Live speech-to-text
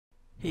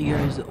Hey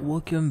guys,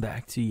 welcome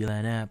back to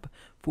Yelan app.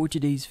 For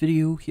today's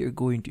video, we're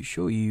going to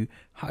show you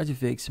how to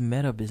fix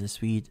Meta Business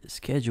Suite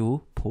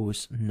schedule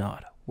post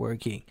not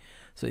working.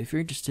 So if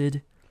you're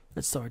interested,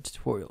 let's start the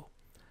tutorial.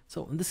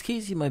 So in this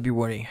case, you might be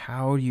wondering,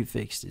 how do you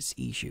fix this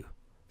issue?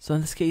 So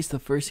in this case, the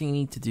first thing you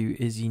need to do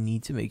is you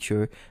need to make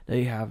sure that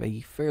you have a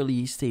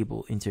fairly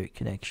stable internet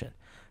connection.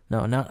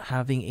 Now, not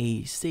having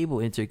a stable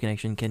internet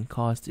connection can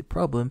cause the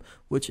problem,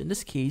 which in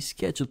this case,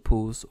 scheduled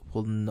posts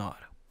will not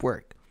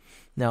work.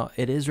 Now,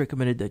 it is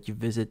recommended that you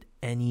visit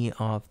any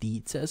of the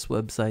test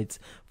websites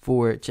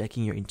for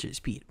checking your internet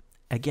speed.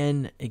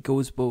 Again, it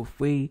goes both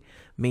ways.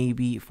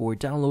 Maybe for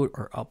download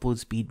or upload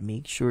speed,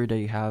 make sure that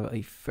you have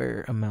a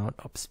fair amount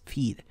of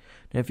speed.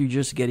 Now, if you're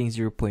just getting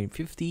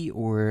 0.50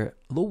 or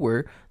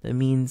lower, that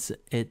means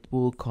it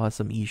will cause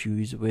some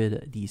issues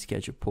with the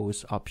schedule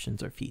post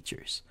options or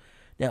features.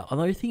 Now,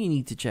 another thing you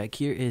need to check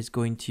here is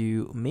going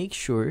to make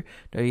sure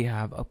that you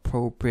have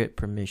appropriate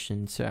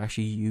permissions to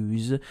actually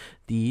use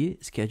the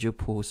schedule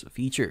post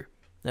feature.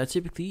 Now,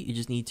 typically, you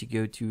just need to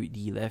go to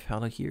the left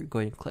panel here, go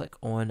and click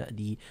on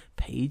the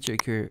page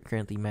you're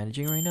currently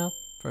managing right now.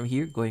 From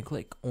here, go and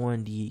click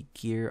on the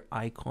gear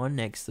icon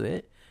next to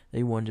it that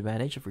you want to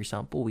manage. For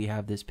example, we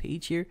have this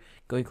page here.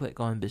 Go and click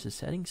on business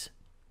settings.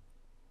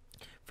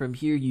 From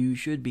here, you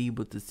should be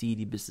able to see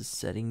the business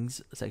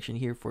settings section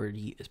here for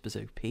the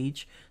specific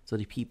page, so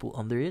the people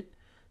under it.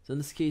 So in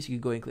this case, you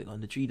can go and click on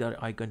the three dot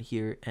icon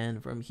here,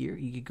 and from here,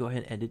 you can go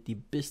ahead and edit the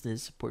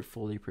business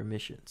portfolio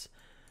permissions.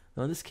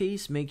 Now in this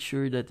case, make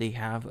sure that they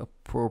have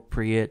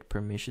appropriate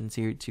permissions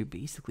here to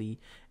basically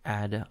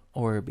add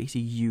or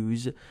basically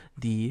use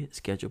the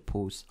schedule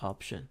post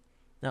option.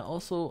 Now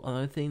also,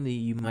 another thing that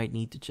you might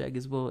need to check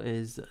as well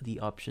is the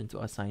option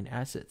to assign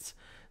assets.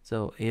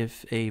 So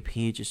if a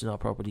page is not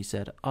properly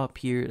set up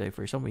here, like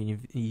for some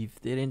reason you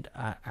didn't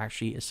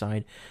actually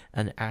assign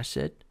an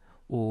asset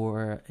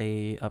or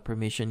a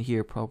permission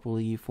here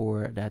properly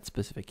for that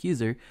specific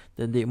user,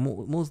 then they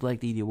most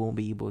likely they won't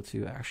be able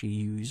to actually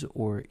use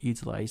or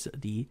utilize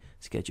the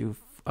schedule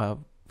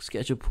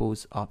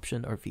post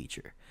option or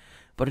feature.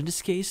 But in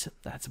this case,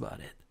 that's about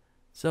it.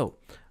 So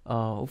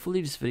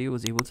hopefully this video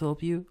was able to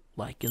help you.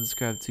 Like and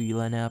subscribe to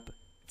Yelan app.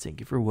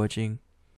 Thank you for watching.